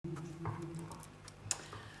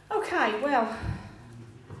Okay, well,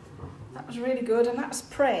 that was really good, and that's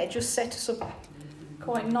prayer just set us up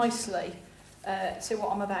quite nicely to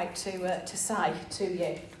what I'm about to say to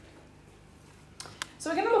you.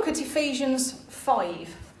 So we're going to look at Ephesians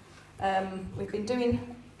 5. We're going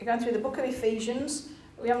through the book of Ephesians.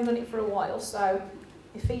 We haven't done it for a while, so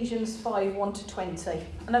Ephesians 5, 1 to 20.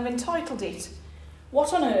 And I've entitled it,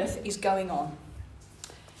 What on Earth is Going On?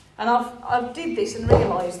 And I did this and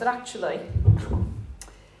realised that actually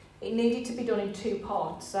it needed to be done in two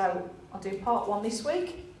parts. So I'll do part one this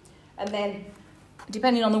week, and then,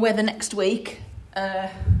 depending on the weather next week,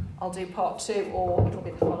 I'll do part two, or it'll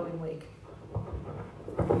be the following week.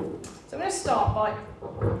 So I'm going to start by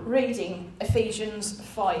reading Ephesians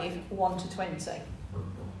 5, 1 to 20.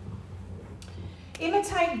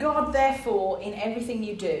 Imitate God, therefore, in everything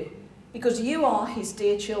you do, because you are his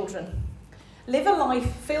dear children. Live a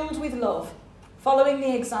life filled with love, following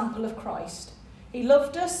the example of Christ. He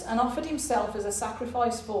loved us and offered himself as a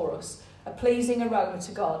sacrifice for us, a pleasing aroma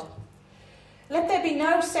to God. Let there be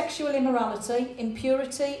no sexual immorality,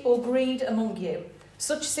 impurity, or greed among you.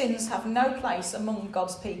 Such sins have no place among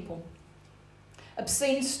God's people.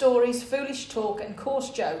 Obscene stories, foolish talk, and coarse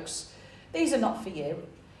jokes, these are not for you.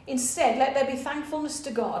 Instead, let there be thankfulness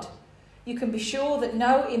to God. You can be sure that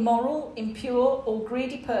no immoral, impure, or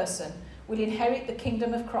greedy person will inherit the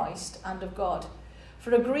kingdom of Christ and of God.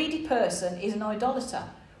 For a greedy person is an idolater,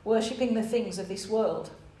 worshipping the things of this world.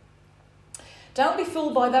 Don't be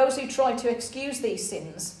fooled by those who try to excuse these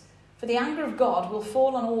sins, for the anger of God will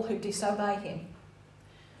fall on all who disobey him.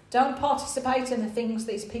 Don't participate in the things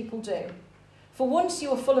these people do. For once you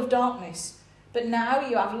were full of darkness, but now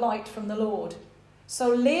you have light from the Lord. So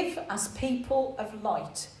live as people of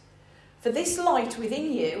light. For this light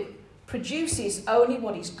within you produces only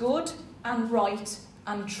what is good and right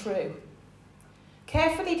and true.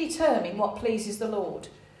 Carefully determine what pleases the Lord.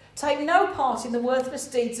 Take no part in the worthless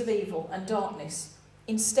deeds of evil and darkness.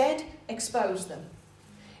 Instead, expose them.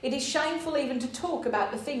 It is shameful even to talk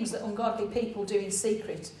about the things that ungodly people do in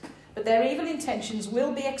secret, but their evil intentions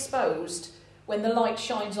will be exposed when the light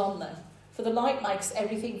shines on them, for the light makes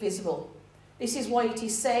everything visible. This is why it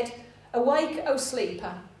is said, Awake, O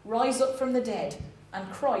sleeper, rise up from the dead, and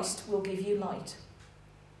Christ will give you light.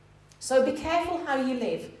 So be careful how you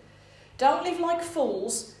live. Don't live like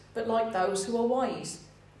fools, but like those who are wise.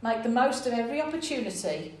 Make the most of every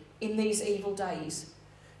opportunity in these evil days.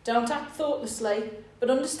 Don't act thoughtlessly,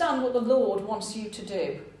 but understand what the Lord wants you to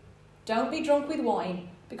do. Don't be drunk with wine,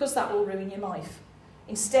 because that will ruin your life.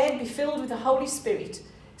 Instead, be filled with the Holy Spirit,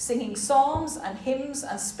 singing psalms and hymns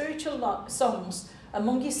and spiritual songs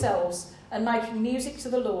among yourselves, and making music to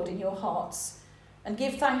the Lord in your hearts. And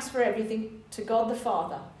give thanks for everything to God the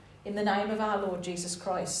Father, in the name of our Lord Jesus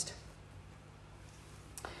Christ.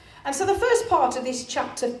 And so the first part of this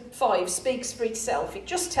chapter 5 speaks for itself. It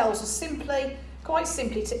just tells us quite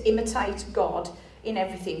simply, to imitate God in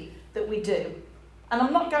everything that we do. And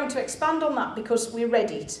I'm not going to expand on that because we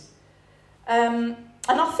read it. And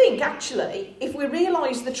I think, actually, if we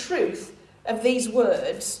realise the truth of these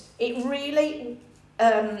words, it really,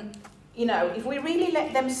 if we really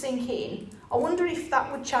let them sink in, I wonder if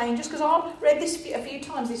that would change us, because I've read this a few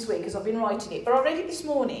times this week as I've been writing it, but I read it this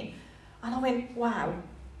morning and I went, wow,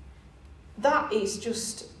 that is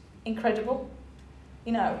just incredible.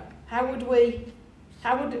 How would we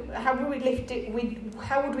live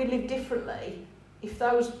differently if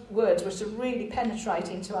those words were to really penetrate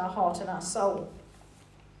into our heart and our soul?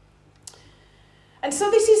 And so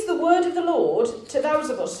this is the word of the Lord to those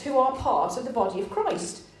of us who are part of the body of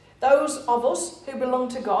Christ. Those of us who belong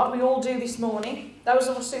to God, we all do this morning. Those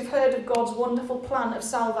of us who've heard of God's wonderful plan of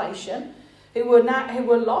salvation, who were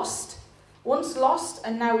lost, once lost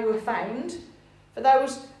and now we were found.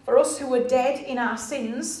 For us who were dead in our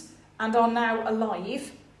sins and are now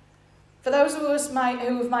alive. For those of us who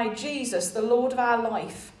have made Jesus the Lord of our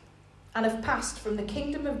life and have passed from the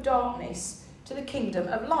kingdom of darkness to the kingdom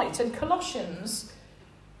of light. And Colossians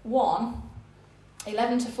 1,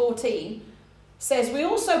 11 to 14 says, We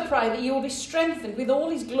also pray that you will be strengthened with all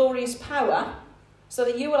his glorious power, so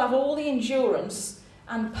that you will have all the endurance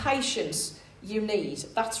and patience you need.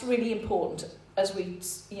 That's really important as we,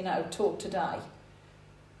 talk today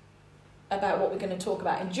about what we're going to talk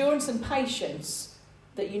about. Endurance and patience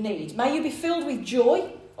that you need. May you be filled with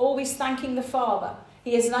joy, always thanking the Father.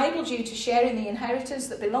 He has enabled you to share in the inheritance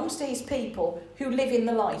that belongs to his people who live in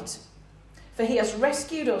the light. For he has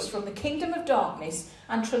rescued us from the kingdom of darkness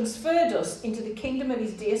and transferred us into the kingdom of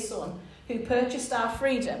his dear Son, who purchased our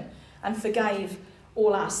freedom and forgave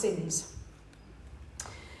all our sins.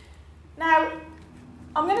 Now,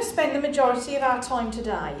 I'm going to spend the majority of our time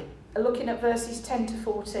today looking at verses 10 to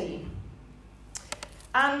 14.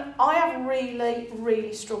 And I have really,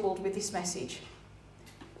 really struggled with this message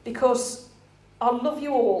because I love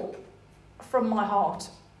you all from my heart.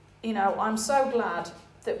 You know, I'm so glad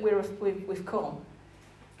that we've come.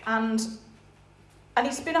 And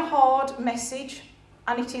it's been a hard message,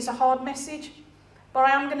 and it is a hard message, but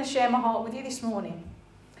I am going to share my heart with you this morning.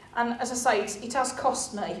 And as I say, it has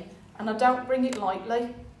cost me, and I don't bring it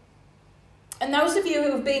lightly. And those of you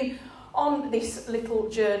who have been on this little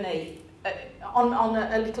journey, on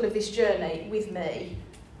a little of this journey with me,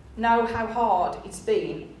 know how hard it's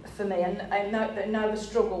been for me, and know the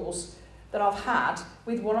struggles that I've had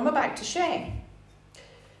with what I'm about to share.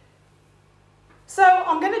 So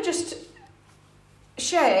I'm going to just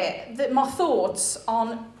share my thoughts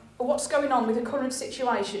on what's going on with the current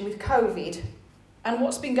situation with COVID and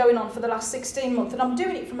what's been going on for the last 16 months. And I'm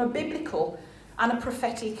doing it from a biblical and a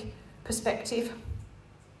prophetic perspective.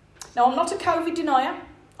 Now, I'm not a COVID denier.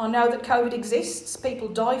 I know that COVID exists. People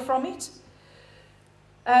die from it.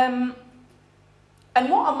 And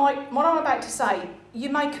what I'm about to say, you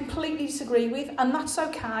may completely disagree with, and that's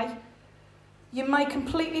okay. You may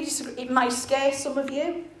completely disagree. It may scare some of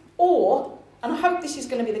you, or, and I hope this is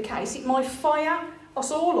going to be the case, it might fire us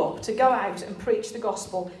all up to go out and preach the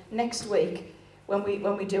gospel next week when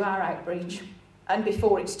we do our outreach, and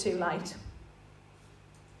before it's too late.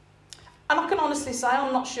 And I can honestly say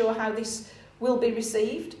I'm not sure how this will be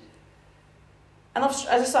received. And as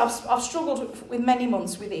I say, I've struggled with many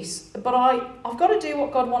months with this, but I've got to do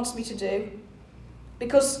what God wants me to do,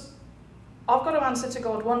 because I've got to answer to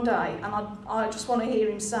God one day, and I just want to hear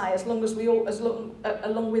him say, along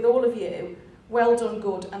with all of you, well done,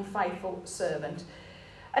 good and faithful servant.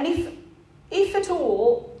 And if at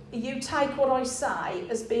all you take what I say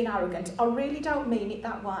as being arrogant, I really don't mean it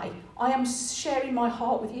that way. I am sharing my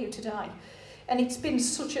heart with you today. And it's been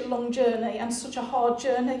such a long journey and such a hard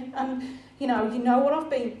journey. And you know what I've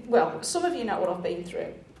been, well, some of you know what I've been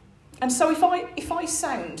through. And so if I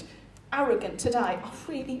sound arrogant today, I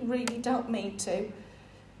really, really don't mean to.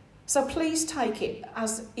 So please take it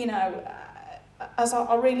as, as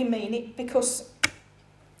I really mean it, because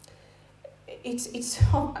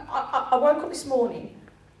I woke up this morning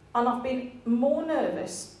and I've been more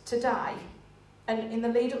nervous today and in the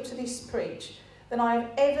lead up to this preach than I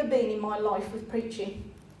have ever been in my life with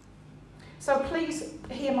preaching. So please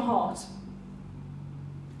hear my heart.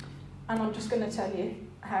 And I'm just going to tell you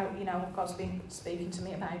how, what God's been speaking to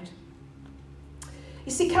me about.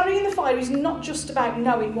 You see, carrying the fire is not just about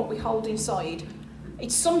knowing what we hold inside.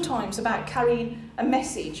 It's sometimes about carrying a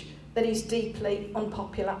message that is deeply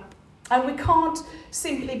unpopular. And we can't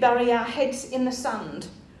simply bury our heads in the sand.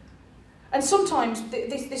 And sometimes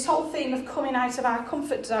this whole theme of coming out of our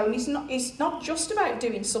comfort zone is not just about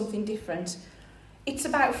doing something different. It's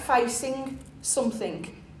about facing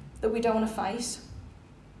something that we don't want to face.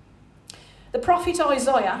 The prophet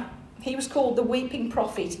Isaiah, he was called the weeping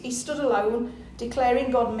prophet. He stood alone,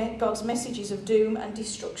 declaring God's messages of doom and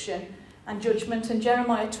destruction and judgment. And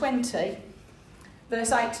Jeremiah 20,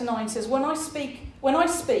 verse 8 to 9 says, When I speak,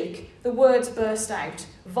 the words burst out.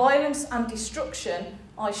 Violence and destruction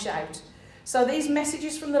I shout. So these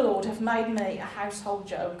messages from the Lord have made me a household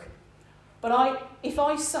joke. But if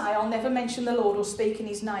I say I'll never mention the Lord or speak in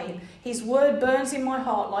his name, his word burns in my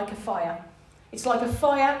heart like a fire. It's like a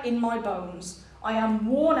fire in my bones. I am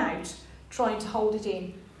worn out trying to hold it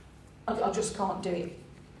in. I just can't do it.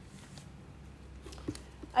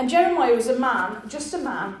 And Jeremiah was just a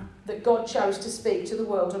man that God chose to speak to the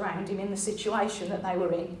world around him in the situation that they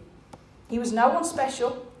were in. He was no one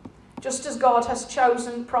special, just as God has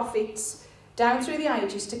chosen prophets down through the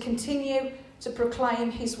ages to continue to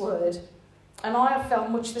proclaim his word. And I have felt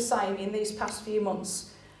much the same in these past few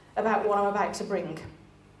months about what I'm about to bring.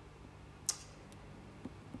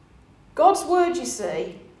 God's word, you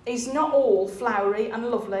see, is not all flowery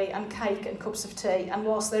and lovely and cake and cups of tea. And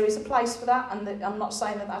whilst there is a place for that, and I'm not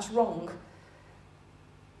saying that that's wrong,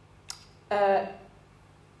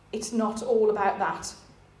 it's not all about that.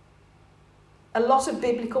 A lot of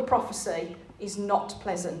biblical prophecy is not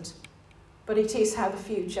pleasant, but it is how the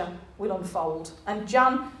future will unfold. And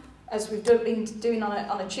Jan, as we've been doing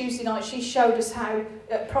on a Tuesday night, she showed us how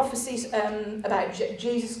prophecies about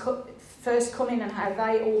Jesus' first coming and how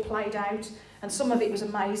they all played out, and some of it was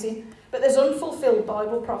amazing. But there's unfulfilled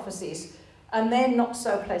Bible prophecies, and they're not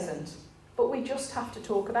so pleasant, but we just have to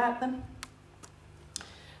talk about them.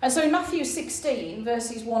 And so in Matthew 16,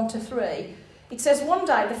 verses 1 to 3, it says, One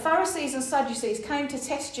day the Pharisees and Sadducees came to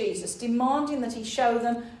test Jesus, demanding that he show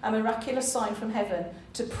them a miraculous sign from heaven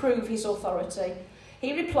to prove his authority.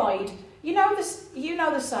 He replied, You know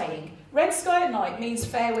the saying, Red sky at night means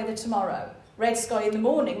fair weather tomorrow. Red sky in the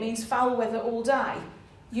morning means foul weather all day.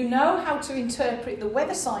 You know how to interpret the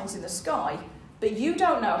weather signs in the sky, but you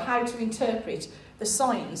don't know how to interpret the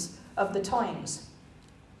signs of the times.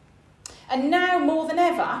 And now more than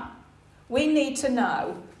ever, we need to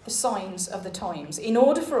know the signs of the times in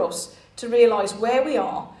order for us to realise where we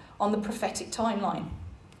are on the prophetic timeline.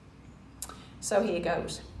 So here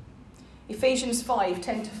goes. Ephesians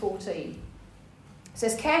 5:10-14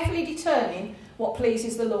 says, carefully determine what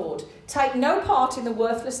pleases the Lord. Take no part in the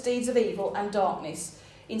worthless deeds of evil and darkness.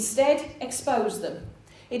 Instead, expose them.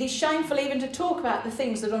 It is shameful even to talk about the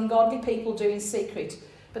things that ungodly people do in secret,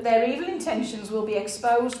 but their evil intentions will be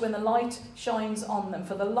exposed when the light shines on them,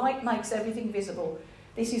 for the light makes everything visible.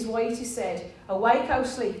 This is why it is said, awake, O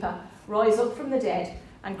sleeper, rise up from the dead,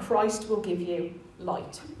 and Christ will give you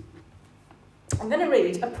light. I'm going to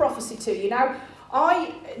read a prophecy to you. Now,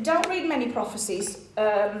 I don't read many prophecies,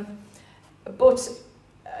 but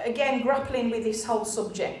again, grappling with this whole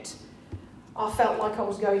subject, I felt like I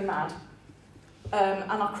was going mad.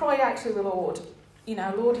 And I cried out to the Lord,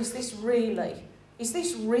 Lord, is this really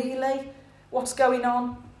what's going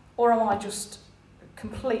on? Or am I just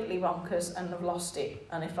completely bonkers and have lost it?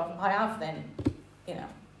 And if I have, then,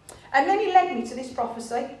 And then he led me to this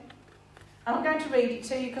prophecy. And I'm going to read it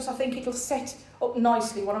to you because I think it'll set up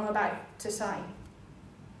nicely what I'm about to say.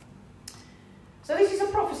 So this is a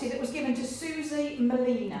prophecy that was given to Susie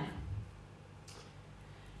Molina.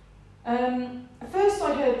 First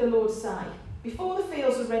I heard the Lord say, before the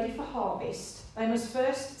fields are ready for harvest, they must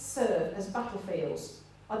first serve as battlefields.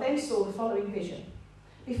 I then saw the following vision.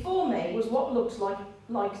 Before me was what looked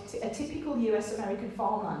like a typical US American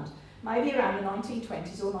farmland, maybe around the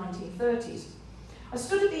 1920s or 1930s. I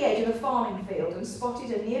stood at the edge of a farming field and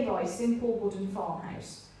spotted a nearby simple wooden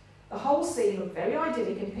farmhouse. The whole scene looked very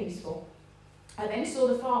idyllic and peaceful. I then saw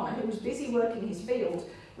the farmer who was busy working his field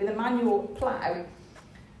with a manual plough.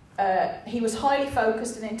 He was highly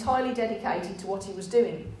focused and entirely dedicated to what he was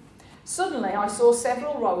doing. Suddenly I saw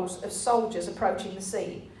several rows of soldiers approaching the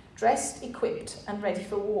scene, dressed, equipped and ready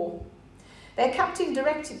for war. Their captain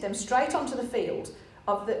directed them straight onto the field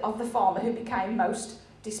of the farmer, who became most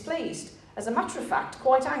displeased. As a matter of fact,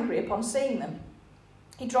 quite angry upon seeing them.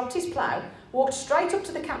 He dropped his plough, walked straight up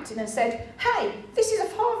to the captain and said, "Hey, this is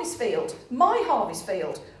a harvest field, my harvest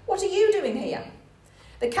field. What are you doing here?"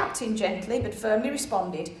 The captain gently but firmly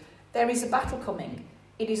responded, "There is a battle coming.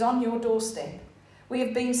 It is on your doorstep. We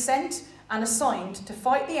have been sent and assigned to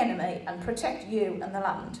fight the enemy and protect you and the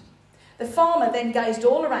land." The farmer then gazed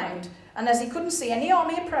all around, and as he couldn't see any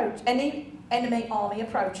enemy army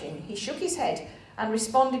approaching, he shook his head and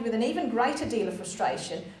responded with an even greater deal of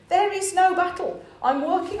frustration, "There is no battle. I'm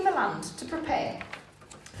working the land to prepare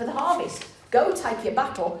for the harvest. Go take your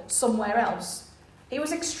battle somewhere else." He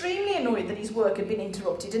was extremely annoyed that his work had been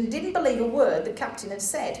interrupted and didn't believe a word the captain had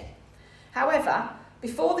said. However,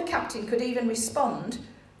 before the captain could even respond,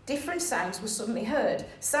 different sounds were suddenly heard.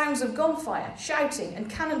 Sounds of gunfire, shouting and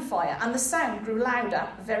cannon fire, and the sound grew louder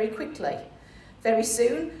very quickly. Very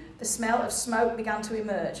soon, the smell of smoke began to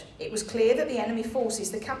emerge. It was clear that the enemy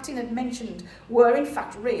forces the captain had mentioned were in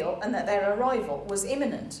fact real and that their arrival was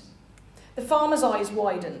imminent. The farmer's eyes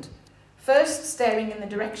widened, first staring in the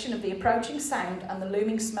direction of the approaching sound and the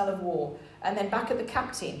looming smell of war, and then back at the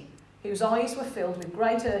captain, whose eyes were filled with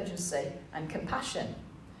great urgency and compassion.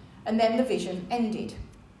 And then the vision ended.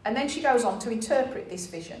 And then she goes on to interpret this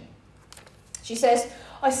vision. She says,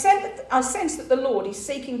 I sense that the Lord is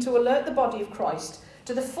seeking to alert the body of Christ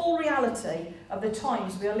to the full reality of the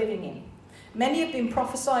times we are living in. Many have been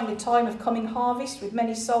prophesying a time of coming harvest with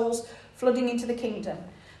many souls flooding into the kingdom.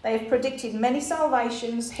 They have predicted many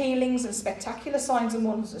salvations, healings and spectacular signs and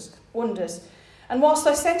wonders. And whilst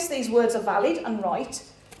I sense these words are valid and right,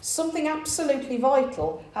 something absolutely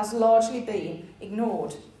vital has largely been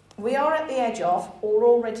ignored. We are at the edge of, or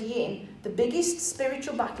already in, the biggest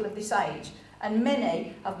spiritual battle of this age, and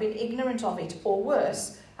many have been ignorant of it, or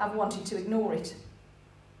worse, have wanted to ignore it.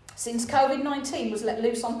 Since COVID-19 was let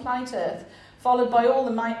loose on planet Earth, followed by all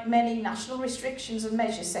the many national restrictions and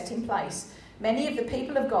measures set in place, many of the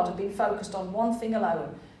people of God have been focused on one thing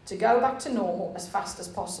alone: to go back to normal as fast as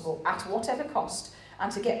possible, at whatever cost,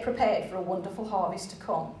 and to get prepared for a wonderful harvest to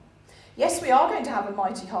come. Yes, we are going to have a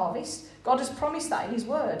mighty harvest. God has promised that in his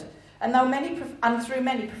word. And through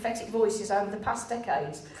many prophetic voices over the past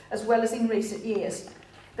decades, as well as in recent years.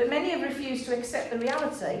 But many have refused to accept the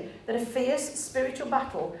reality that a fierce spiritual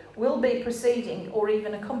battle will be preceding or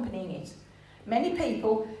even accompanying it. Many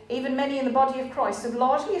people, even many in the body of Christ, have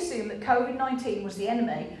largely assumed that COVID-19 was the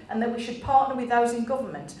enemy and that we should partner with those in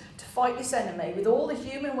government to fight this enemy with all the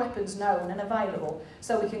human weapons known and available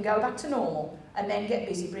so we can go back to normal and then get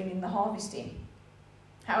busy bringing the harvest in.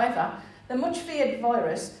 However, the much feared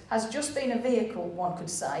virus has just been a vehicle, one could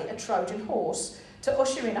say, a Trojan horse, to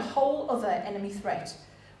usher in a whole other enemy threat,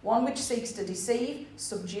 one which seeks to deceive,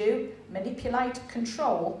 subdue, manipulate,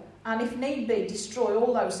 control, and if need be, destroy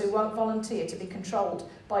all those who won't volunteer to be controlled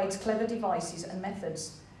by its clever devices and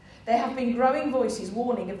methods. There have been growing voices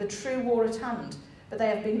warning of the true war at hand, but they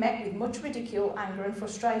have been met with much ridicule, anger and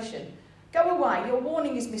frustration. Go away, your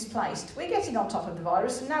warning is misplaced. We're getting on top of the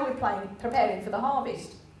virus and now we're preparing for the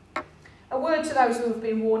harvest. A word to those who have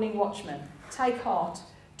been warning watchmen. Take heart.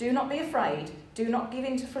 Do not be afraid. Do not give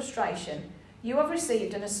in to frustration. You have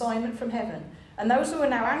received an assignment from heaven, and those who are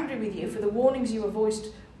now angry with you for the warnings you have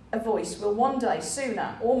voiced will one day,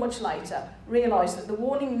 sooner or much later, realise that the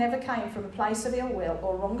warning never came from a place of ill will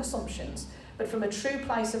or wrong assumptions, but from a true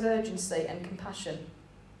place of urgency and compassion,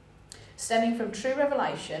 stemming from true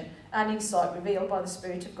revelation and insight revealed by the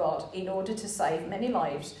Spirit of God in order to save many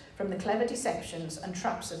lives from the clever deceptions and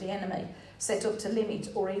traps of the enemy, set up to limit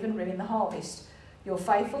or even ruin the harvest. Your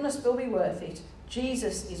faithfulness will be worth it.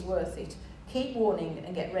 Jesus is worth it. Keep warning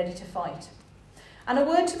and get ready to fight. And a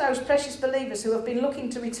word to those precious believers who have been looking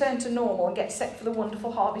to return to normal and get set for the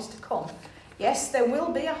wonderful harvest to come. Yes, there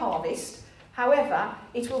will be a harvest. However,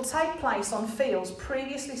 it will take place on fields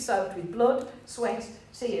previously soaked with blood, sweat,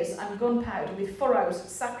 tears and gunpowder, with furrows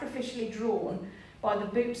sacrificially drawn by the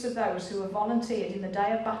boots of those who have volunteered in the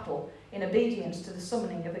day of battle in obedience to the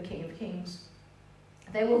summoning of the King of Kings.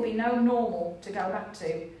 There will be no normal to go back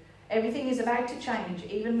to. Everything is about to change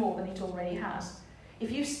even more than it already has.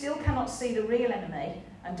 If you still cannot see the real enemy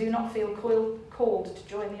and do not feel called to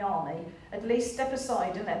join the army, at least step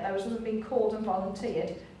aside and let those who have been called and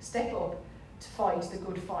volunteered step up to fight the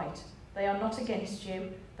good fight. They are not against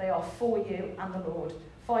you, they are for you and the Lord,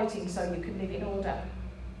 fighting so you can live in order.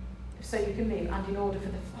 So you can live and in order for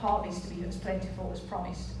the harvest to be as plentiful as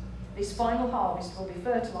promised. This final harvest will be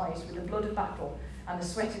fertilised with the blood of battle and the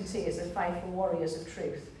sweat and tears of faithful warriors of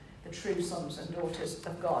truth, the true sons and daughters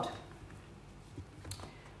of God.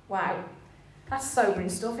 Wow, that's sobering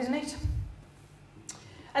stuff, isn't it?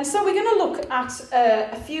 And so we're going to look at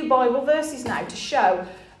a few Bible verses now to show,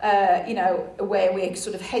 where we're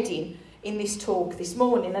sort of heading in this talk this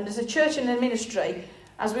morning. And as a church and a ministry,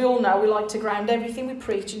 as we all know, we like to ground everything we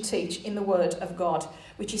preach and teach in the Word of God,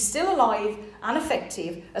 which is still alive and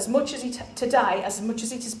effective as much as it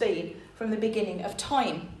has been from the beginning of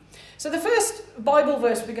time. So the first Bible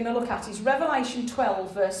verse we're going to look at is Revelation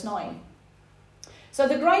 12, verse 9. So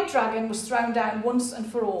the great dragon was thrown down once and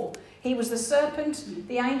for all. He was the serpent,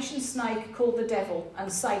 the ancient snake called the devil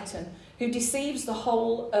and Satan, who deceives the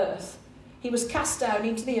whole earth. He was cast down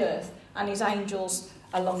into the earth and his angels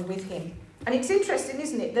along with him. And it's interesting,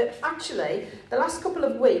 isn't it, that actually the last couple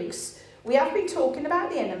of weeks we have been talking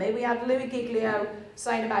about the enemy. We had Louis Giglio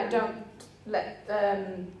saying about don't let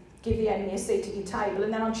give the enemy a seat at your table.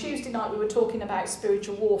 And then on Tuesday night we were talking about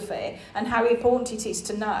spiritual warfare and how important it is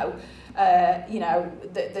to know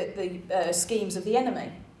the schemes of the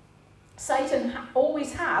enemy. Satan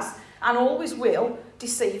always has and always will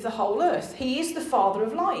deceive the whole earth. He is the father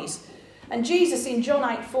of lies. And Jesus in John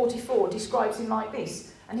 8:44 describes him like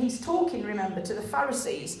this. And he's talking, remember, to the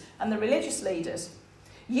Pharisees and the religious leaders.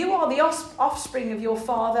 You are the offspring of your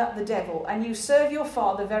father, the devil, and you serve your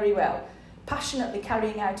father very well, passionately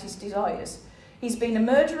carrying out his desires. He's been a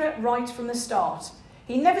murderer right from the start.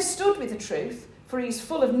 He never stood with the truth, for he is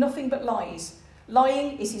full of nothing but lies.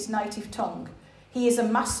 Lying is his native tongue. He is a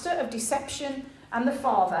master of deception and the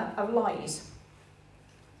father of lies.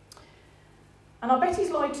 And I bet he's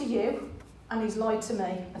lied to you and he's lied to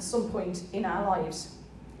me at some point in our lives.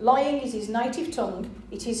 Lying is his native tongue.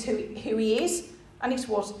 It is who he is, and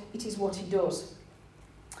it is what he does.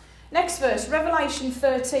 Next verse, Revelation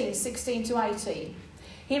 13, 16 to 18.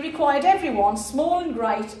 He required everyone, small and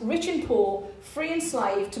great, rich and poor, free and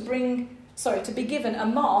slave, to be given a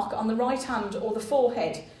mark on the right hand or the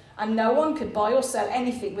forehead, and no one could buy or sell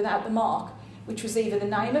anything without the mark, which was either the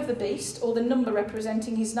name of the beast or the number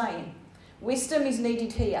representing his name. Wisdom is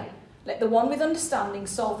needed here. Let the one with understanding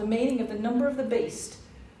solve the meaning of the number of the beast,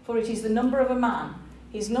 for it is the number of a man.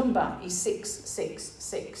 His number is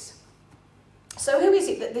 666. So who is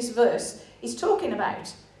it that this verse is talking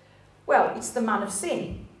about? Well, it's the man of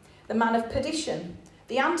sin, the man of perdition,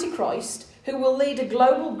 the Antichrist, who will lead a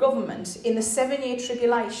global government in the 7-year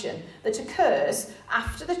tribulation that occurs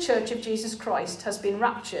after the Church of Jesus Christ has been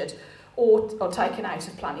raptured or taken out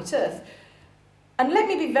of planet Earth. And let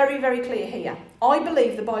me be very, very clear here. I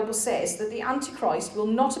believe the Bible says that the Antichrist will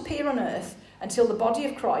not appear on earth until the body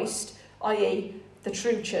of Christ, i.e. the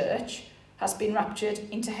true church, has been raptured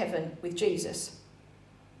into heaven with Jesus.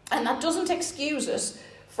 And that doesn't excuse us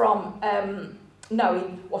from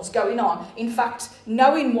knowing what's going on. In fact,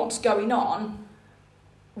 knowing what's going on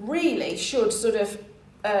really should sort of,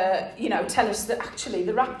 tell us that actually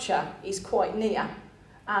the rapture is quite near.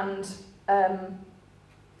 And,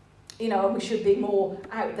 we should be more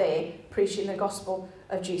out there preaching the gospel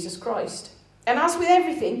of Jesus Christ. And as with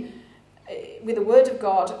everything, with the Word of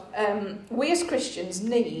God, we as Christians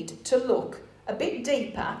need to look a bit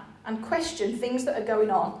deeper and question things that are going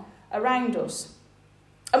on around us.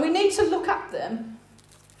 And we need to look at them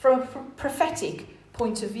from a prophetic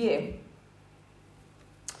point of view.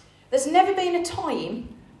 There's never been a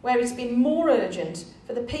time where it's been more urgent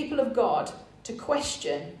for the people of God to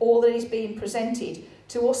question all that is being presented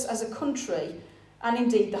to us as a country and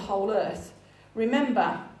indeed the whole earth.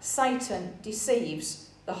 Remember, Satan deceives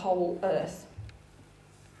the whole earth.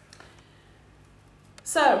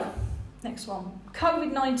 So, next one.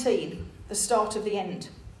 COVID-19, the start of the end.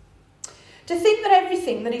 To think that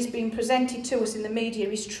everything that is being presented to us in the media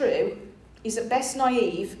is true is at best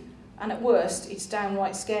naive, and at worst it's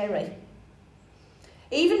downright scary.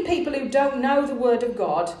 Even people who don't know the Word of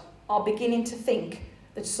God are beginning to think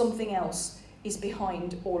that something else is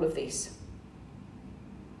behind all of this.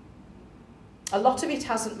 A lot of it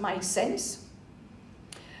hasn't made sense.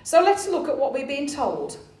 So let's look at what we're being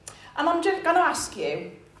told. And I'm just going to ask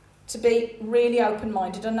you to be really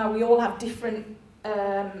open-minded. I know we all have different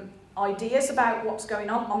ideas about what's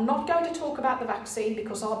going on. I'm not going to talk about the vaccine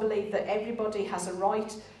because I believe that everybody has a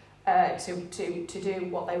right to do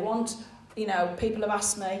what they want. People have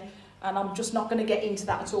asked me, and I'm just not going to get into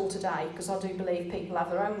that at all today because I do believe people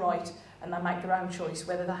have their own right and they make their own choice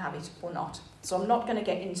whether they have it or not. So I'm not going to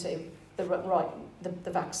get into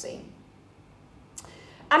the vaccine.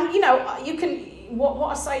 And you can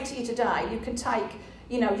what I say to you today, you can take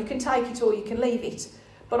it or you can leave it.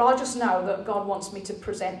 But I just know that God wants me to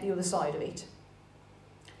present the other side of it.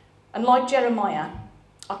 And like Jeremiah,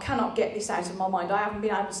 I cannot get this out of my mind. I haven't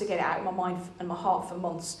been able to get it out of my mind and my heart for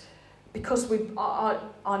months because I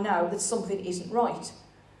know that something isn't right.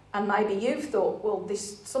 And maybe you've thought, well,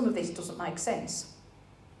 some of this doesn't make sense.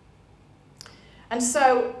 And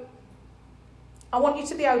so I want you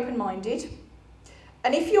to be open-minded.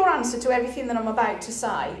 And if your answer to everything that I'm about to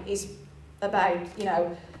say is about,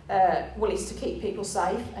 it's to keep people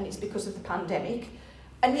safe and it's because of the pandemic,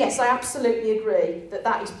 and yes, I absolutely agree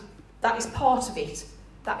that is part of it.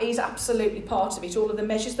 That is absolutely part of it. All of the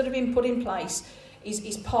measures that have been put in place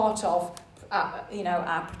is part of,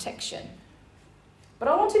 our protection. But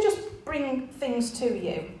I want to just bring things to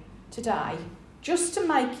you today, just to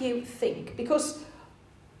make you think, because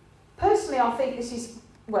personally I think this is,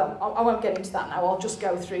 I won't get into that now. I'll just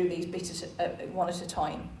go through these bits one at a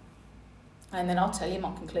time, and then I'll tell you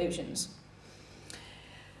my conclusions.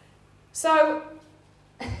 So,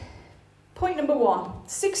 point number 1,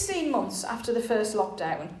 16 months after the first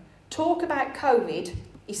lockdown, talk about COVID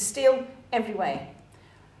is still everywhere.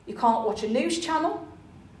 You can't watch a news channel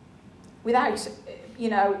without,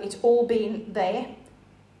 it's all been there.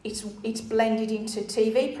 It's blended into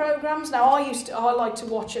TV programmes. Now, I like to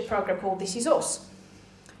watch a programme called This Is Us.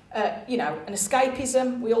 An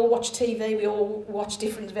escapism. We all watch TV. We all watch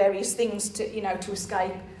different various things to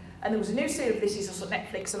escape. And there was a new series of This Is Us on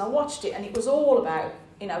Netflix, and I watched it, and it was all about,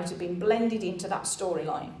 it had been blended into that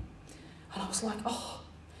storyline. And I was like,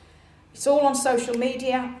 it's all on social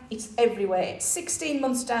media. It's everywhere. 16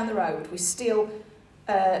 months down the road, we're still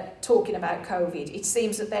talking about COVID. It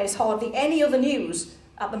seems that there's hardly any other news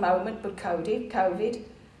at the moment but COVID.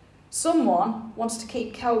 Someone wants to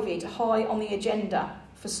keep COVID high on the agenda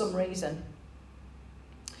for some reason.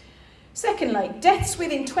 Secondly, deaths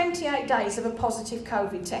within 28 days of a positive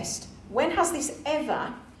COVID test. When has this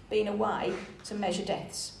ever been a way to measure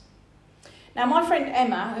deaths? Now, my friend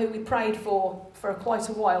Emma, who we prayed for quite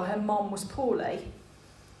a while, her mum was poorly.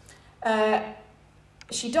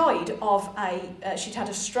 She died of she'd had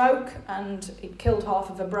a stroke and it killed half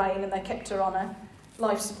of her brain, and they kept her on a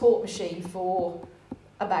life support machine for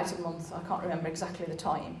about a month. I can't remember exactly the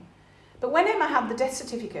time. But when Emma had the death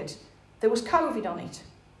certificate, there was COVID on it.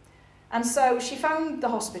 And so she phoned the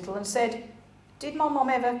hospital and said, did my mum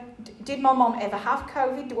ever have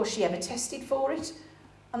COVID? Was she ever tested for it?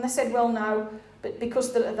 And they said, well, no, but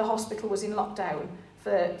because the hospital was in lockdown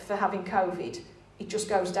for having COVID, it just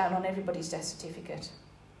goes down on everybody's death certificate.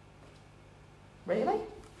 Really?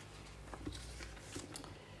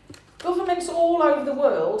 Governments all over the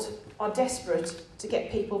world are desperate to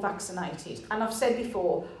get people vaccinated. And I've said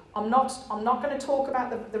before, I'm not going to talk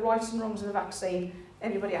about the rights and wrongs of the vaccine.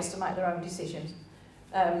 Everybody has to make their own decisions.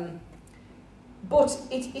 But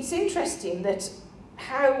it's interesting that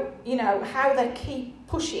how they keep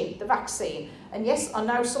pushing the vaccine. And yes, I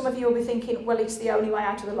know some of you will be thinking, well, it's the only way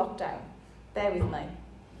out of the lockdown. Bear with me.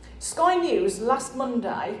 Sky News last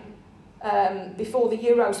Monday, before the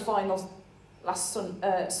Euros final last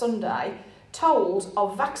Sunday, told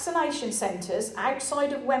of vaccination centres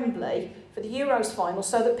outside of Wembley for the Euros final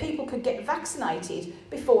so that people could get vaccinated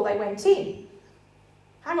before they went in.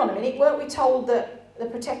 Hang on a minute, weren't we told that the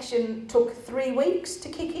protection took 3 weeks to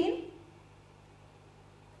kick in?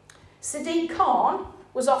 Sadiq Khan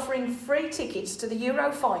was offering free tickets to the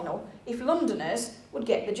Euro final if Londoners would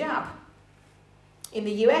get the jab. In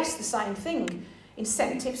the US, the same thing.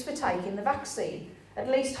 Incentives for taking the vaccine. At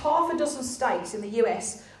least half a dozen states in the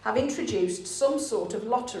US have introduced some sort of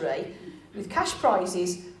lottery with cash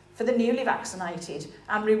prizes for the newly vaccinated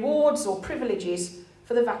and rewards or privileges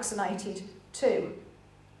for the vaccinated too.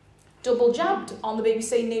 Double jabbed on the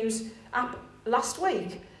BBC News app last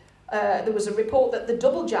week. There was a report that the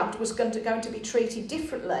double jabbed was going to be treated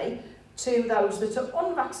differently to those that are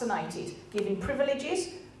unvaccinated, giving privileges.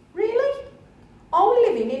 Really? Are we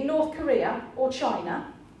living in North Korea or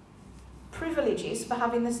China? Privileges for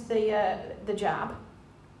having the jab.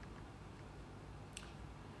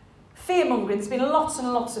 Fear-mongering. There's been lots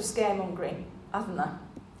and lots of scaremongering, hasn't there?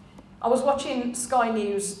 I was watching Sky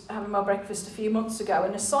News, having my breakfast a few months ago,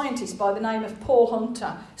 and a scientist by the name of Paul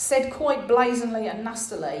Hunter said quite blazingly and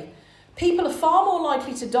nastily, people are far more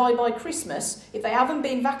likely to die by Christmas if they haven't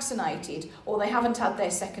been vaccinated or they haven't had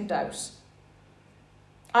their second dose.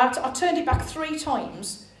 I turned it back 3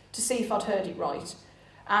 times to see if I'd heard it right.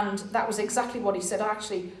 And that was exactly what he said. I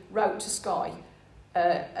actually wrote to Sky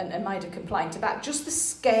and made a complaint about just the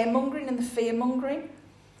scaremongering and the fear-mongering.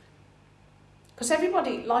 Because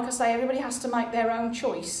everybody, like I say, everybody has to make their own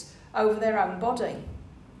choice over their own body.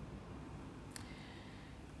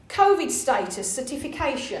 COVID status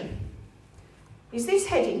certification. Is this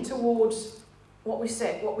heading towards what we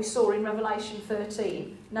saw in Revelation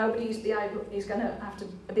 13? Nobody is going to have to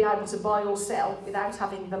be able to buy or sell without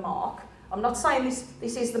having the mark. I'm not saying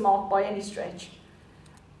this is the mark by any stretch,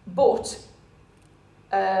 but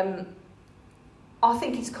I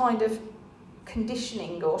think it's kind of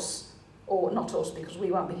conditioning us, or not us because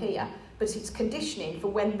we won't be here, but it's conditioning for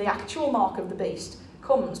when the actual mark of the beast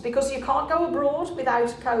comes, because you can't go abroad without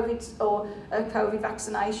COVID or a COVID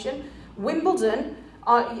vaccination. Wimbledon,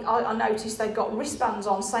 I noticed they've got wristbands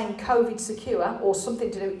on saying COVID secure or something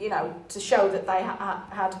to do, to show that they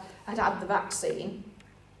had the vaccine.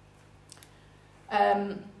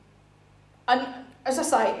 And as I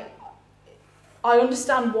say, I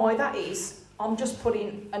understand why that is. I'm just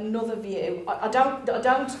putting another view. I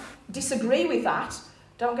don't disagree with that.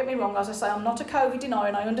 Don't get me wrong. As I say, I'm not a COVID denier,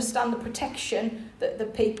 and I understand the protection that the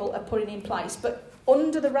people are putting in place. But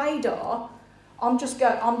under the radar, I'm just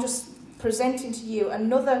presenting to you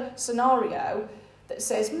another scenario that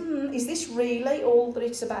says, is this really all that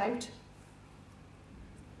it's about?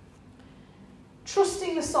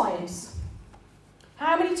 Trusting the science.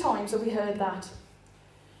 How many times have we heard that?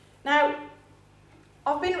 Now,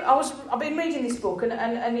 I've been reading this book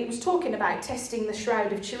and it was talking about testing the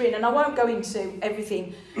Shroud of Turin, and I won't go into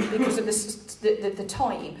everything because of the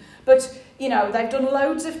time, but they've done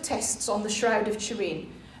loads of tests on the Shroud of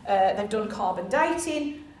Turin. They've done carbon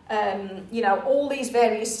dating, all these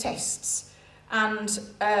various tests, and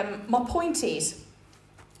my point is,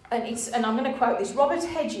 and I'm going to quote this,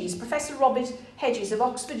 Professor Robert Hedges of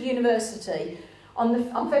Oxford University,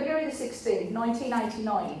 on February the 16th,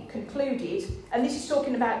 1989, concluded, and this is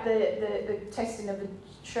talking about the testing of the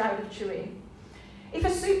Shroud of Turin, if a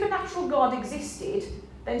supernatural God existed,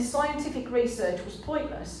 then scientific research was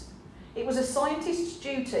pointless. It was a scientist's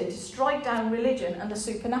duty to strike down religion and the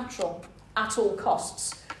supernatural at all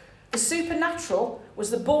costs. The supernatural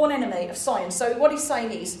was the born enemy of science. So what he's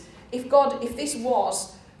saying is, if this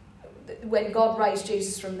was when God raised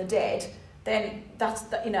Jesus from the dead, then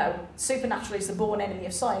supernatural is the born enemy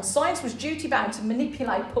of science. Science was duty-bound to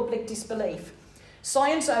manipulate public disbelief.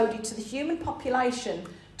 Science owed it to the human population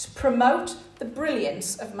to promote the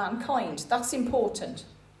brilliance of mankind. That's important.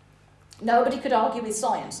 Nobody could argue with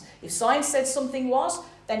science. If science said something was,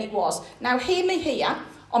 then it was. Now, hear me here.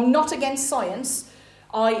 I'm not against science.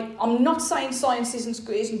 I'm not saying science isn't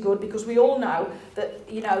good, because we all know that,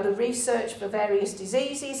 the research for various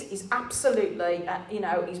diseases is absolutely,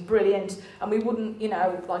 is brilliant. And we wouldn't,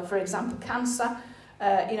 like, for example, cancer.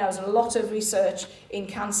 There's a lot of research in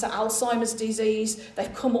cancer, Alzheimer's disease.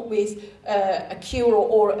 They've come up with a cure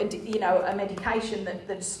or a medication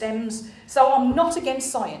that stems. So I'm not against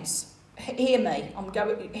science. Hear me.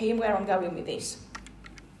 Hear where I'm going with this.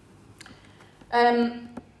 And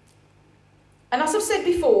as I've said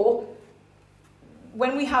before,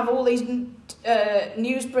 when we have all these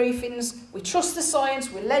news briefings, we trust the science.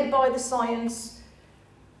 We're led by the science.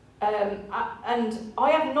 And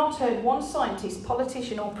I have not heard one scientist,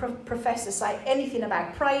 politician or professor say anything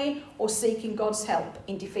about praying or seeking God's help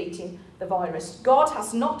in defeating the virus. God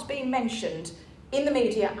has not been mentioned in the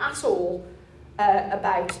media at all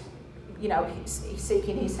about,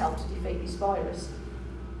 seeking his help to defeat this virus.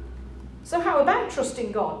 So how about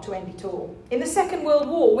trusting God to end it all? In the Second World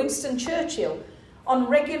War, Winston Churchill, on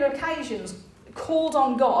regular occasions, called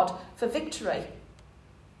on God for victory.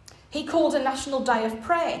 He called a national day of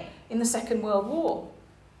prayer in the Second World War.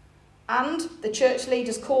 And the church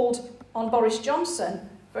leaders called on Boris Johnson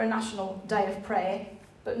for a national day of prayer,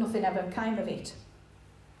 but nothing ever came of it.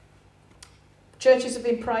 Churches have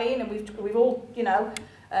been praying, and we've all,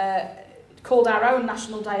 called our own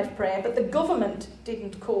national day of prayer, but the government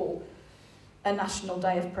didn't call a national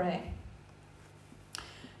day of prayer.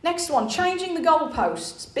 Next one, changing the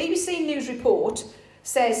goalposts. BBC News report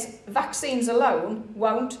says vaccines alone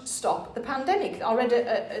won't stop the pandemic. I read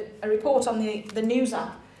a report on the news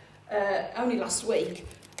app only last week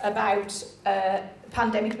about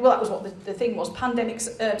pandemic. Well, that was what the thing was.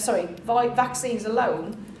 Vaccines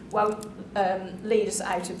alone won't lead us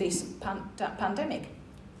out of this pandemic.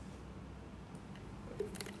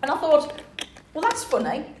 And I thought, well, that's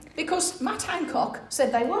funny, because Matt Hancock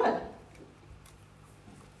said they were.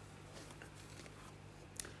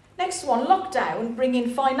 Next one, lockdown bringing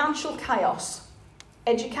financial chaos.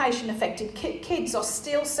 Education affected. Kids are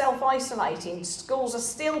still self-isolating. Schools are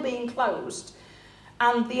still being closed.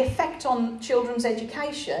 And the effect on children's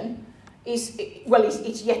education is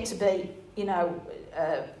yet to be,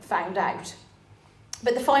 found out.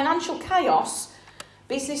 But the financial chaos,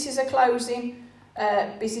 businesses are closing,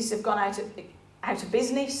 businesses have gone out of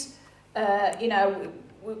business.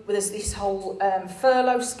 There's this whole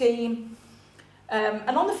furlough scheme.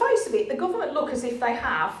 And on the face of it, the government look as if they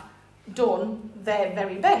have done their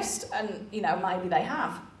very best, and, maybe they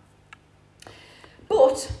have.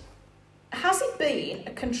 But has it been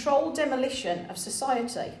a controlled demolition of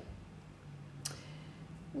society?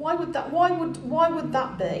 Why would that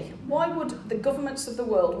be? Why would the governments of the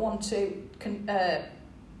world want to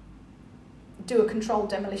do a controlled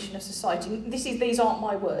demolition of society? These aren't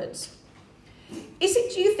my words. Is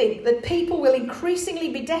it, do you think, that people will increasingly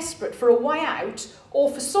be desperate for a way out or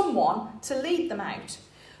for someone to lead them out?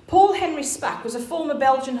 Paul-Henri Spaak was a former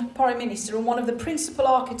Belgian Prime Minister and one of the principal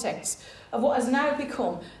architects of what has now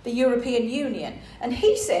become the European Union. And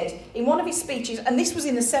he said in one of his speeches, and this was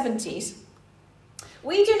in the 70s,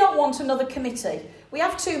 "We do not want another committee. We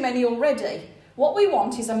have too many already. What we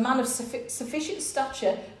want is a man of sufficient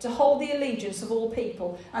stature to hold the allegiance of all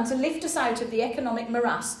people and to lift us out of the economic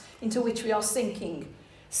morass into which we are sinking.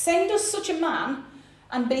 Send us such a man,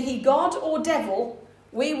 and be he God or devil,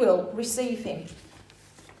 we will receive him."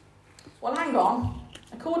 Well, hang on.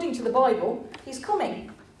 According to the Bible, he's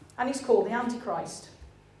coming, and he's called the Antichrist.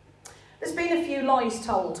 There's been a few lies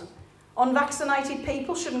told. Unvaccinated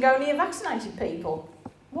people shouldn't go near vaccinated people.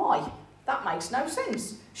 Why? That makes no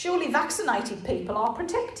sense. Surely vaccinated people are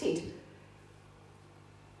protected.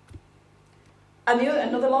 And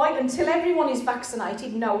another lie, until everyone is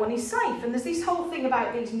vaccinated, no one is safe. And there's this whole thing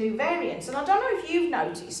about these new variants. And I don't know if you've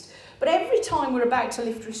noticed, but every time we're about to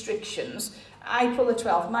lift restrictions, April the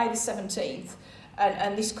 12th, May the 17th,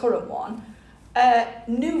 and this current one,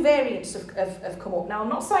 new variants have come up. Now,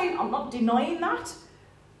 I'm not denying that,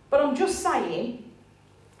 but I'm just saying,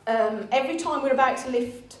 every time we're about to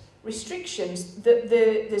lift restrictions,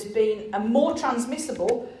 there's been a more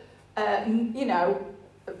transmissible,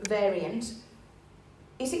 variant.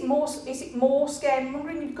 Is it more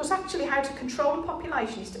scaremongering? Because actually, how to control a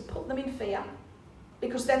population is to put them in fear,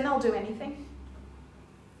 because then they'll do anything.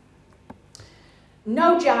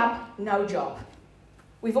 No jab, no job.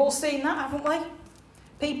 We've all seen that, haven't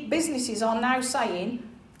we? Businesses are now saying,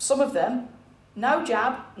 some of them, no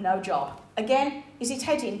jab, no job. Again, is it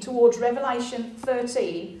heading towards Revelation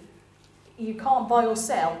 13? You can't buy or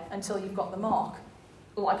sell until you've got the mark.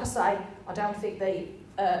 Like I say, I don't think the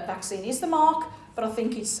vaccine is the mark, but I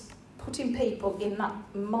think it's putting people in that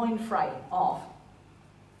mind frame of.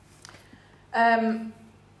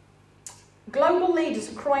 Global leaders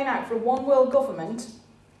are crying out for a one-world government,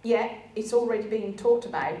 yet it's already being talked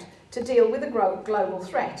about, to deal with a global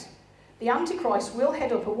threat. The Antichrist will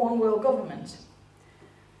head up a one-world government.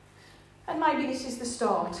 And maybe this is the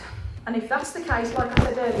start. And if that's the case, like I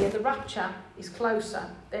said earlier, the rapture is closer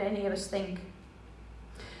than any of us think.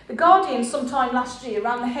 The Guardian, sometime last year,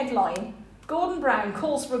 ran the headline, "Gordon Brown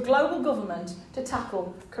calls for a global government to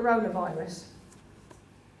tackle coronavirus."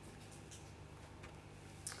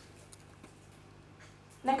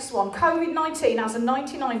 Next one, COVID-19 has a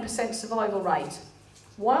 99% survival rate.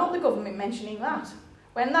 Why aren't the government mentioning that?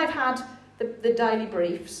 When they've had the daily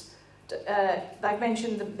briefs, they've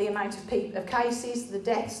mentioned the amount of cases, the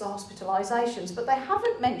deaths, the hospitalisations, but they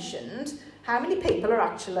haven't mentioned how many people are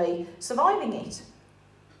actually surviving it.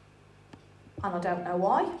 And I don't know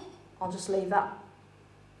why. I'll just leave that,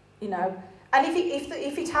 And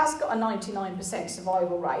if it has got a 99%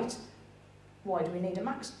 survival rate, why do we need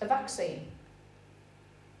a vaccine?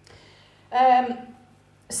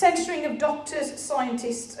 Censoring of doctors,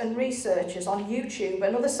 scientists and researchers on YouTube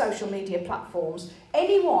and other social media platforms.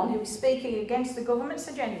 Anyone who is speaking against the government's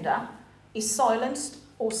agenda is silenced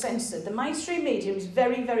or censored. The mainstream media is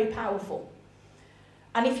very, very powerful.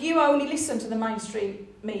 And if you only listen to the mainstream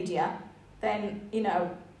media, then,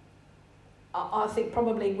 I think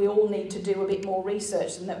probably we all need to do a bit more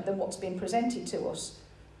research than what's been presented to us.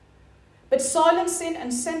 But silencing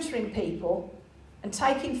and censoring people and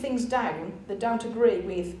taking things down that don't agree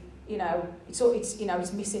with,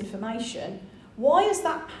 it's misinformation. Why has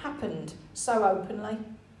that happened so openly?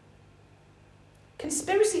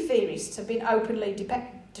 Conspiracy theorists have been openly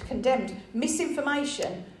condemned.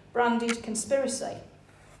 Misinformation branded conspiracy.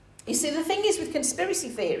 You see, the thing is with conspiracy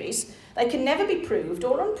theories, they can never be proved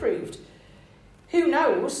or unproved. Who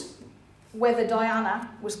knows whether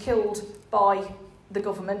Diana was killed by the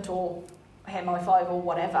government or MI5 or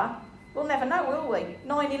whatever? We'll never know, will we?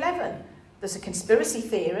 9/11. There's a conspiracy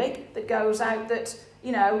theory that goes out that,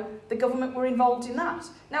 the government were involved in that.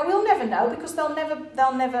 Now, we'll never know because they'll never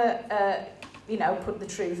put the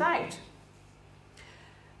truth out.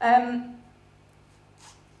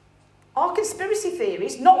 Are conspiracy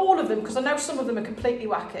theories, not all of them, because I know some of them are completely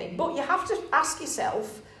wacky, but you have to ask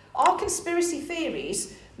yourself, are conspiracy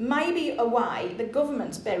theories maybe a way that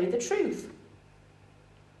governments bury the truth?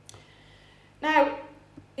 Now,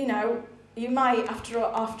 you may, after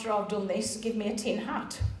I've done this, give me a tin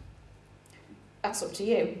hat. That's up to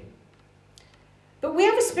you. But we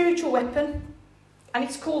have a spiritual weapon, and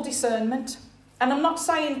it's called discernment. And I'm not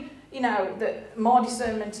saying, that my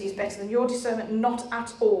discernment is better than your discernment, not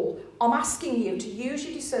at all. I'm asking you to use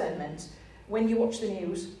your discernment when you watch the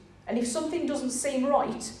news. And if something doesn't seem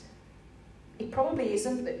right, it probably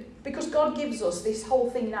isn't, because God gives us this whole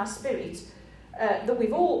thing in our spirit that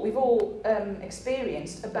we've all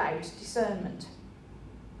experienced about discernment.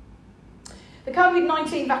 The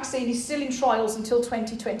COVID-19 vaccine is still in trials until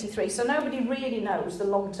 2023, so nobody really knows the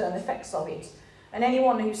long-term effects of it. And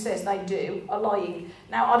anyone who says they do are lying.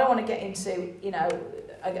 Now, I don't want to get into,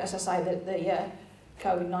 as I say, the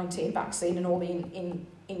COVID-19 vaccine and all the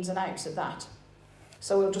ins and outs of that.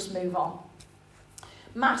 So we'll just move on.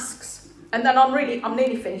 Masks. And then I'm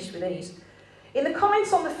nearly finished with these. In the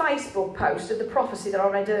comments on the Facebook post of the prophecy that I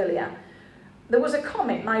read earlier, there was a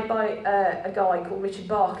comment made by a guy called Richard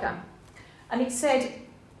Barker. And it said,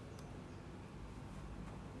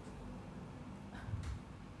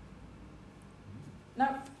 no?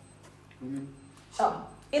 Mm-hmm. Oh,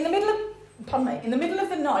 in the middle of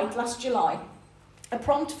the night last July, a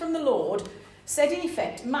prompt from the Lord said in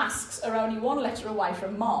effect, masks are only one letter away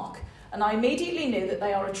from Mark. And I immediately knew that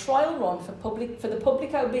they are a trial run for the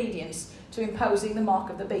public obedience to imposing the mark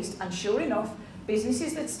of the beast. And sure enough,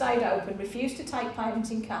 businesses that stayed open refused to take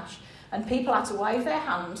payment in cash, and people had to wave their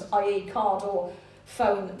hand, i.e. card or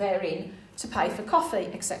phone therein, to pay for coffee,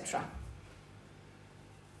 etc.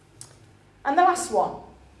 And the last one,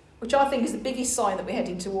 which I think is the biggest sign that we're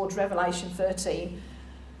heading towards Revelation 13.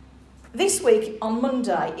 This week, on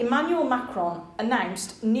Monday, Emmanuel Macron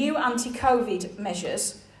announced new anti-COVID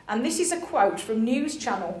measures, and this is a quote from news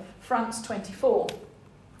channel France 24.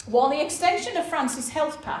 While the extension of France's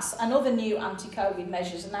health pass and other new anti-COVID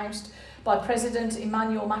measures announced by President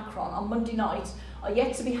Emmanuel Macron on Monday night are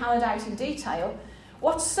yet to be hammered out in detail,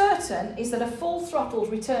 what's certain is that a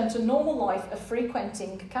full-throttled return to normal life of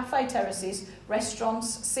frequenting cafe terraces, restaurants,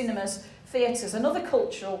 cinemas, theatres and other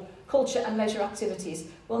culture and leisure activities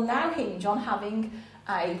will now hinge on having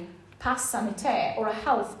a pass sanitaire or a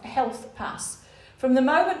health pass. From the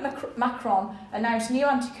moment Macron announced new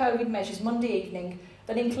anti-COVID measures Monday evening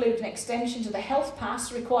that include an extension to the health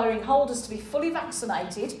pass requiring holders to be fully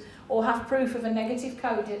vaccinated or have proof of a negative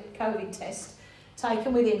COVID test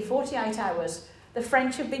taken within 48 hours, the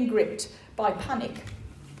French have been gripped by panic.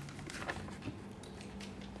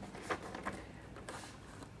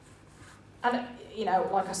 And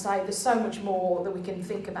like I say, there's so much more that we can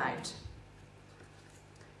think about.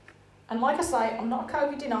 And like I say, I'm not a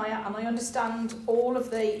COVID denier, and I understand all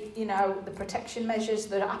of the, the protection measures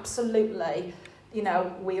that absolutely,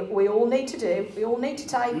 we all need to do. We all need to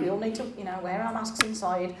take. We all need to, wear our masks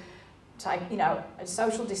inside, take,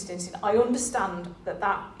 social distancing. I understand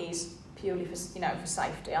that is purely for, for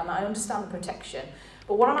safety, and I understand the protection.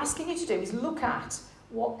 But what I'm asking you to do is look at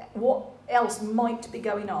what else might be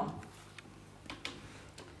going on.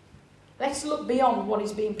 Let's look beyond what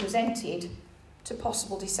is being presented to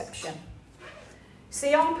possible deception.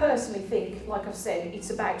 See, I personally think, like I've said, it's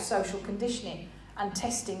about social conditioning and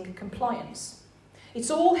testing compliance. It's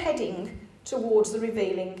all heading towards the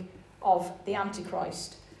revealing of the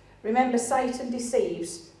Antichrist. Remember, Satan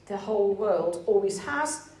deceives the whole world, always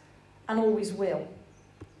has and always will.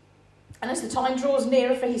 And as the time draws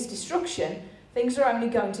nearer for his destruction, things are only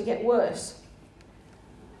going to get worse.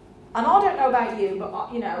 And I don't know about you, but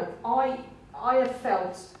I have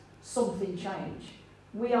felt something change.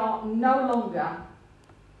 We are no longer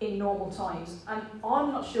in normal times, and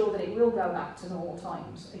I'm not sure that it will go back to normal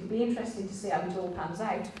times. It'll be interesting to see how it all pans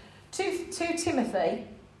out. 2 Timothy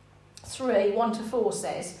 3, 1-4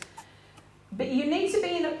 says, "But you need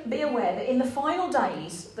to be aware that in the final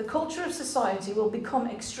days, the culture of society will become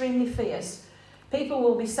extremely fierce. People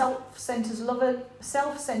will be self-centered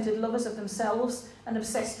lovers of themselves and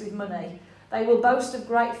obsessed with money. They will boast of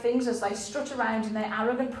great things as they strut around in their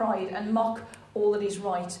arrogant pride and mock all that is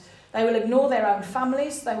right. They will ignore their own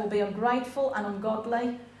families. They will be ungrateful and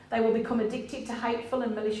ungodly. They will become addicted to hateful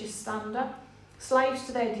and malicious slander, slaves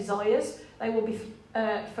to their desires. They will be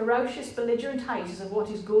ferocious, belligerent haters of what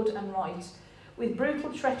is good and right. With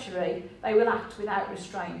brutal treachery, they will act without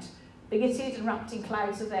restraint, bigoted and wrapped in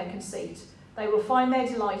clouds of their conceit. They will find their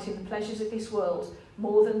delight in the pleasures of this world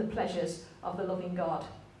more than the pleasures of the loving God."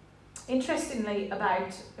 Interestingly,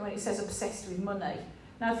 about when it says obsessed with money,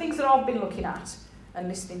 now things that I've been looking at and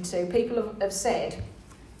listening to, people have said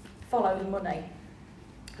follow the money,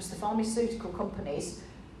 because the pharmaceutical companies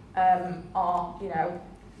are,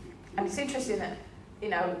 and it's interesting that,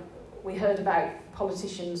 we heard about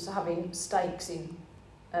politicians having stakes in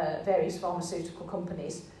various pharmaceutical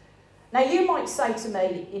companies. Now, you might say to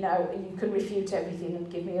me, you can refute everything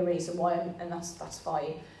and give me a reason why, and that's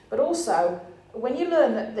fine. But also, when you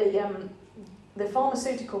learn that the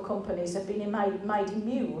pharmaceutical companies have been made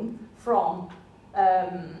immune from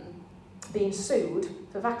being sued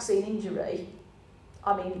for vaccine injury,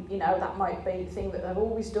 I mean, that might be the thing that they've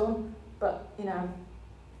always done, but,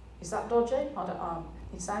 is that dodgy? I don't know.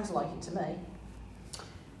 It sounds like it to me.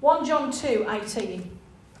 1 John 2:18.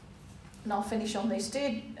 And I'll finish on this.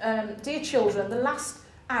 Dear children, the last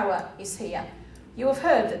hour is here. You have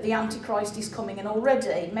heard that the Antichrist is coming, and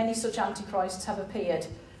already many such Antichrists have appeared.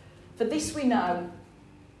 From this we know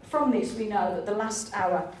that the last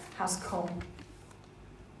hour has come.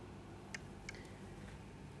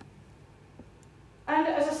 And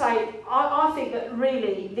as I say, I think that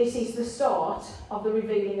really this is the start of the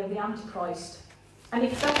revealing of the Antichrist. And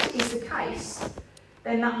if that is the case,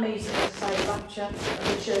 then that means that, as I say, the rapture of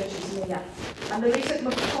the church is near. And there isn't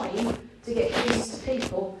much time to get Jesus to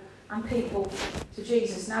people and people to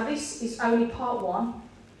Jesus. Now, this is only part 1.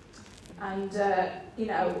 And,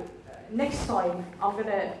 next time I'm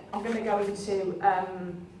gonna go into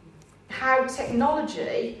how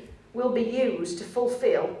technology will be used to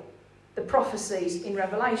fulfil the prophecies in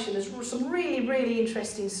Revelation. There's some really, really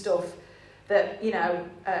interesting stuff that, that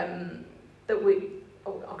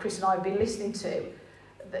Chris and I have been listening to.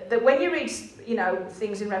 That when you read,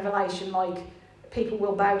 things in Revelation like people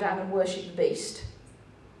will bow down and worship the beast,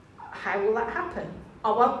 how will that happen?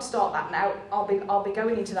 I won't start that now. I'll be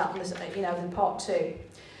going into that in part 2.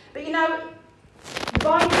 But the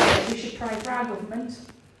Bible says we should pray for our government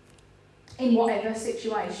in whatever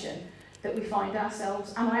situation that we find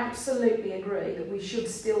ourselves, and I absolutely agree that we should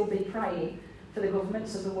still be praying for the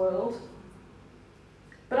governments of the world.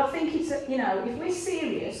 But I think it's, if we're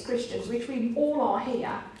serious Christians, which we all are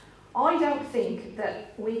here, I don't think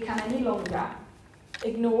that we can any longer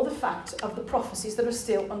ignore the fact of the prophecies that are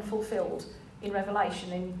still unfulfilled in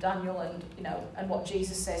Revelation, in Daniel, and and what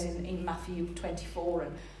Jesus says in Matthew 24,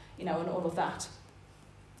 and and all of that.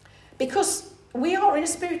 Because we are in a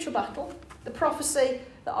spiritual battle. The prophecy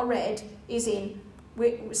that I read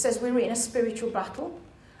says we're in a spiritual battle.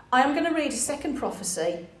 I am going to read a second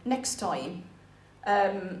prophecy next time.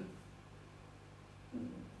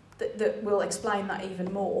 That will explain that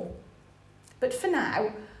even more. But for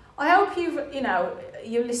now, I hope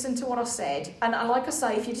you listened to what I said, and like I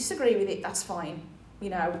say, if you disagree with it, that's fine.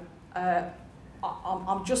 I'm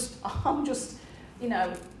just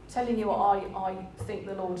telling you what I think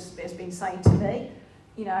the Lord has been saying to me,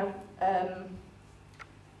 you know.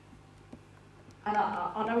 And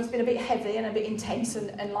I know it's been a bit heavy and a bit intense,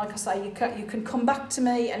 and like I say, you can come back to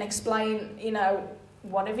me and explain, you know,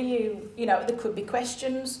 whatever you know, there could be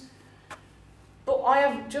questions. But I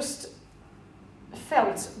have just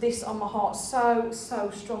felt this on my heart so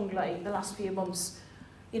strongly the last few months.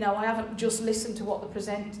 You know, I haven't just listened to what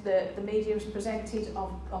the media has presented.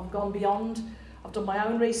 I've gone beyond. I've done my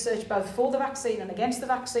own research, both for the vaccine and against the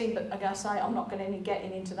vaccine, but like I say, I'm not going to get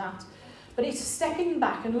into that. But it's stepping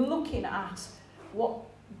back and looking at what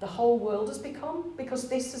the whole world has become, because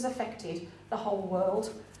this has affected the whole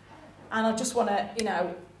world. And I just want to, you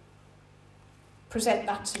know, present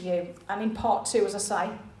that to you. And in part 2, as I say,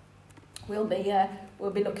 we'll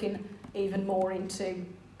be looking even more into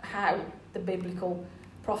how the biblical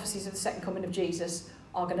prophecies of the second coming of Jesus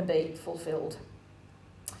are going to be fulfilled.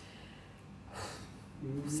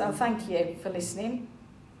 So thank you for listening.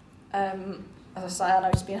 As I say, I know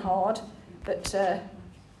it's been hard, but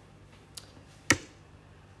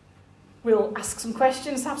we'll ask some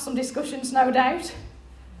questions, have some discussions, no doubt.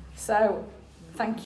 So thank you.